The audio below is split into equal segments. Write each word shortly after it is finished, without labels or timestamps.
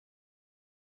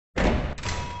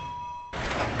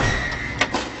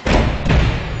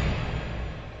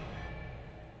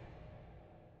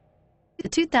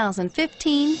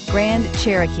2015 Grand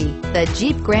Cherokee. The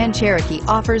Jeep Grand Cherokee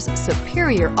offers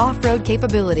superior off-road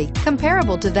capability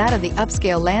comparable to that of the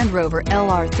upscale Land Rover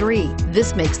LR3.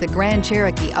 This makes the Grand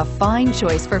Cherokee a fine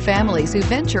choice for families who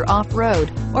venture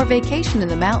off-road or vacation in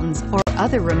the mountains or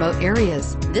other remote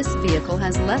areas. This vehicle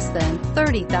has less than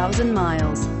 30,000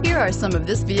 miles. Here are some of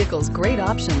this vehicle's great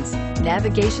options: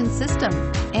 navigation system,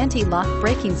 anti-lock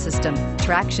braking system,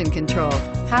 traction control,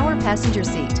 power passenger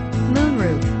seat,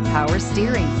 moonroof, power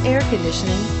steering, air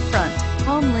conditioning, front,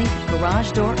 HomeLink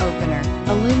garage door opener,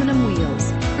 aluminum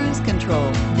wheels, cruise control.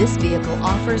 This vehicle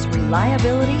offers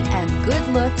reliability and good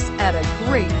looks at a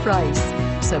great price.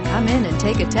 So come in and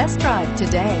take a test drive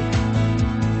today.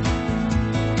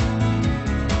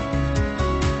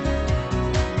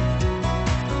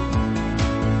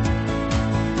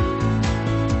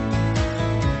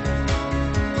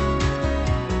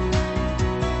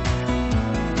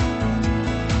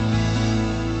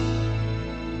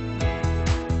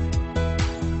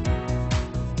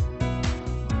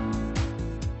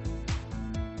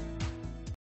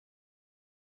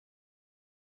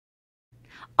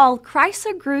 All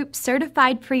Chrysler Group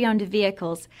certified pre-owned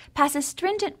vehicles pass a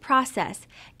stringent process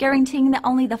guaranteeing that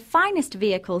only the finest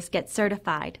vehicles get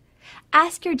certified.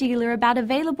 Ask your dealer about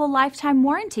available lifetime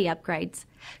warranty upgrades.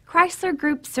 Chrysler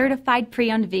Group certified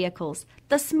pre-owned vehicles,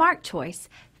 the smart choice,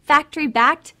 factory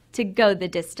backed to go the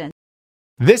distance.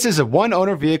 This is a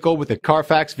one-owner vehicle with a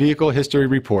Carfax Vehicle History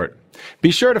Report.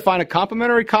 Be sure to find a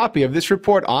complimentary copy of this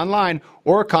report online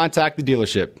or contact the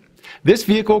dealership. This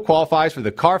vehicle qualifies for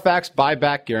the Carfax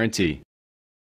Buyback Guarantee.